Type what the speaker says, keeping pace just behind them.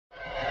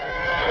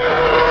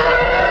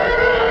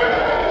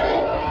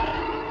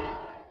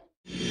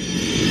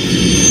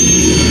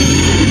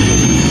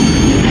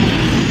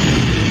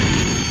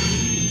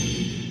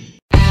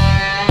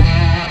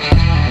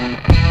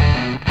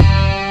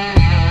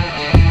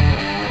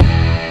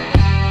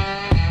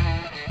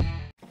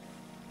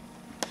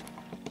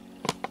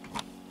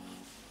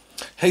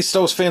Hey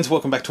Star Wars fans,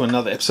 welcome back to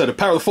another episode of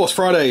Power of the Force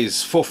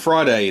Fridays for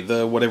Friday,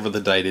 whatever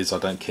the date is, I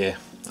don't care.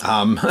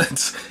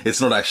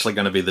 It's not actually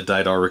going to be the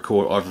date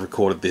I've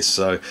recorded this,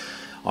 so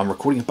I'm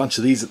recording a bunch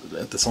of these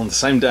that's on the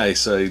same day,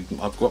 so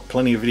I've got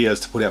plenty of videos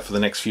to put out for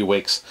the next few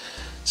weeks.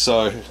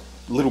 So,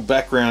 little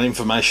background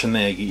information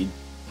there,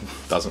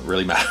 doesn't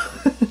really matter.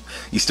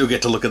 You still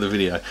get to look at the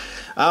video.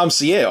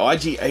 So yeah,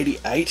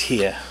 IG-88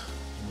 here,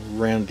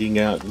 rounding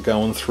out,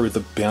 going through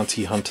the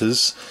bounty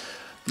hunters.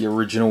 The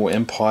original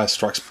Empire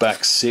Strikes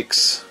Back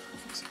 6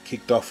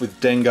 kicked off with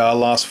Dengar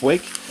last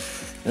week.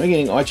 Now we're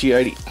getting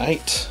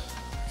IG-88,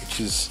 which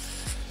is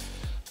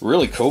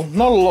really cool.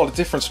 Not a lot of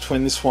difference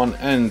between this one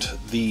and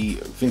the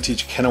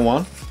vintage Kenner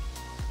one.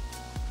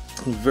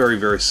 Very,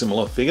 very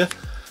similar figure.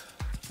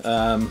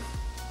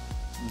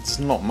 There's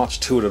not much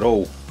to it at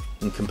all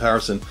in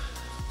comparison.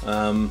 You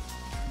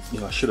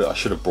know, I should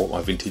have brought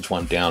my vintage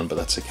one down, but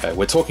that's okay.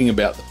 We're talking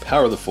about the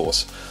Power of the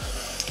Force.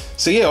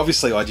 So yeah,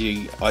 obviously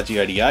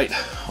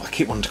IG-88, I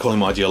keep wanting to call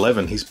him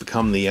IG-11, he's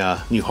become the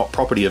new hot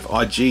property of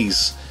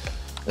IGs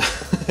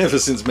ever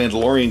since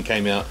Mandalorian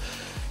came out.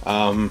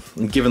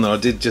 And given that I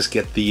did just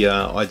get the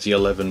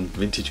IG-11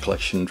 vintage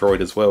collection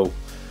droid as well,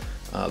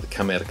 that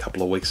came out a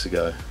couple of weeks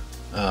ago.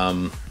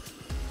 But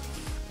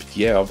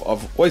yeah, I've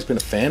always been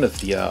a fan of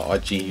the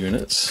IG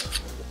units.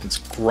 It's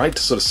great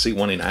to sort of see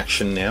one in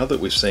action now that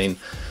we've seen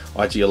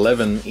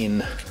IG-11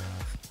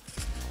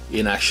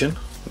 in action.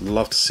 I'd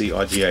love to see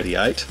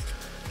IG-88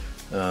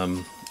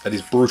 at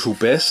his brutal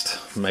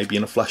best, maybe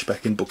in a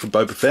flashback in Book of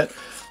Boba Fett.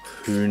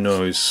 Who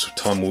knows?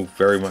 Time will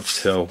very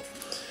much tell.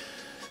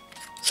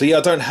 So yeah,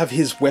 I don't have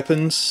his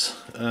weapons.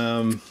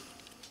 I've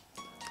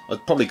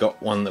probably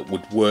got one that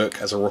would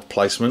work as a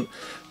replacement,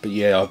 but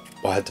yeah,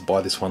 I had to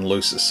buy this one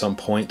loose at some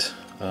point.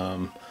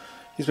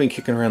 He's been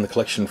kicking around the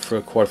collection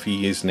for quite a few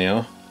years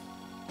now.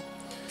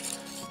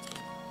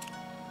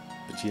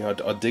 But yeah,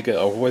 I dig it.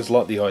 I've always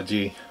liked the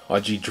IG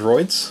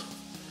droids.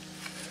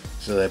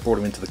 So they brought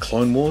him into the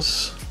Clone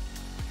Wars.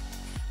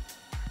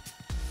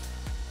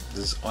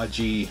 There's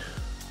IG-86,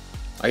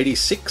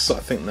 I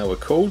think they were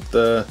called,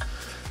 the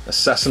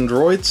assassin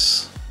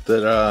droids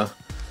that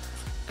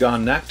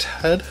Garnacht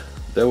had.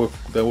 They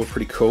were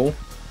pretty cool.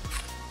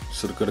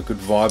 Sort of got a good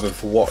vibe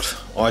of what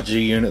IG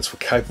units were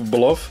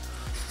capable of.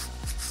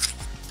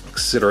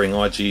 Considering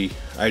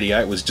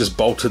IG-88 was just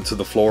bolted to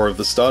the floor of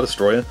the Star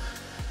Destroyer.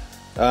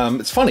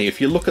 It's funny,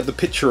 if you look at the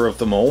picture of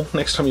them all,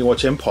 next time you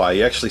watch Empire,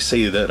 you actually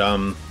see that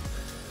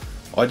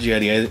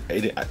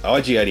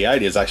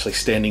IG-88 is actually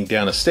standing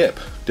down a step,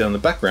 down the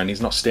background.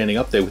 He's not standing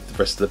up there with the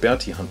rest of the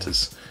bounty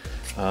hunters,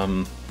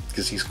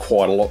 because he's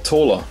quite a lot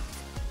taller.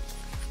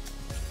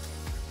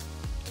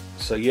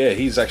 So yeah,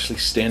 he's actually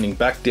standing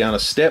back down a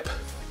step.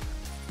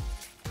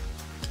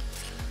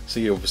 So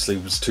he obviously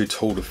was too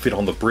tall to fit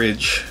on the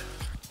bridge.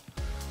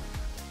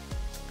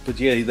 But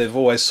yeah, they've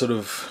always sort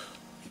of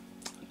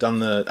done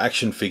the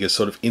action figure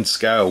sort of in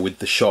scale with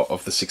the shot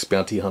of the 6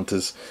 bounty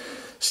hunters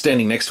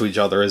standing next to each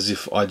other as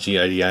if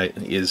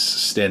IG-88 is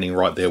standing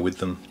right there with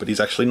them, but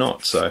he's actually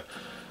not, so.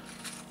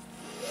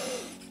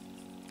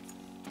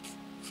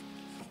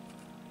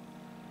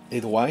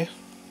 Either way,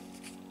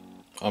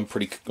 I'm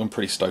pretty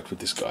stoked with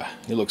this guy.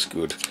 He looks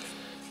good.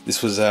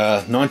 This was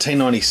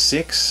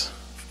 1996,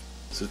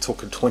 so we're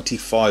talking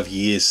 25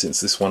 years since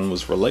this one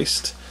was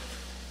released.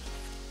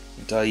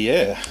 And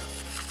yeah,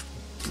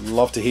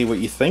 love to hear what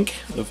you think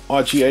of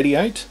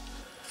IG-88.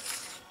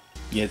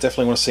 Yeah,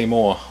 definitely want to see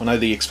more. I know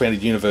the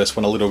expanded universe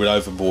went a little bit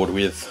overboard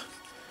with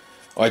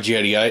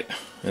IG-88,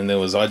 and there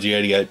was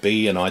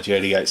IG-88B and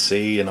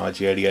IG-88C and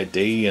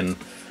IG-88D, and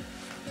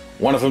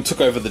one of them took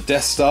over the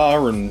Death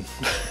Star, and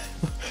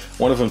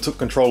one of them took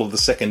control of the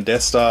second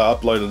Death Star,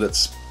 uploaded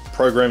its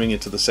programming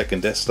into the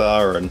second Death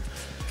Star, and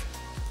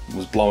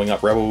was blowing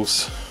up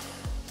rebels.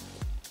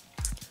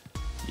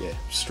 Yeah,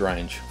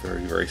 strange.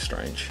 Very, very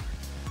strange.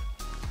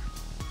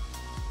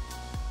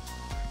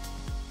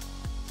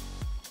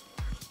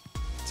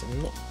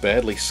 Not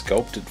badly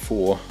sculpted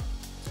for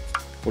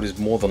what is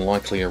more than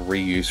likely a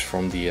reuse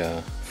from the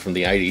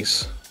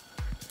 80s,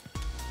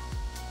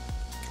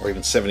 or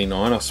even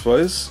 79, I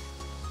suppose.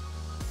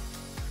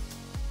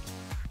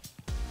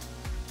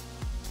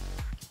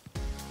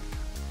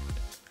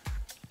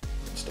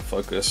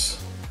 Just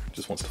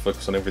wants to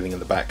focus on everything in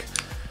the back.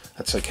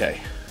 That's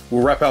okay.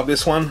 We'll wrap up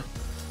this one.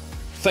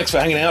 Thanks for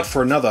hanging out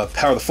for another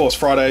Power of the Force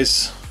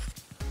Fridays.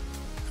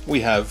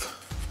 We have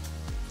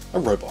a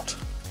robot.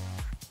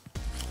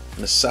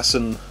 An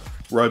assassin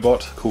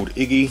robot called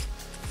Iggy.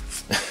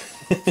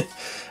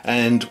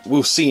 And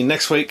we'll see you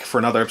next week for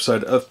another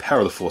episode of Power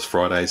of the Force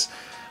Fridays.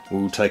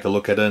 We'll take a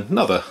look at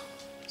another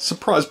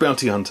surprise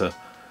bounty hunter.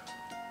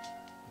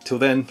 Till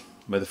then,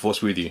 may the Force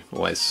be with you,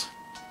 always.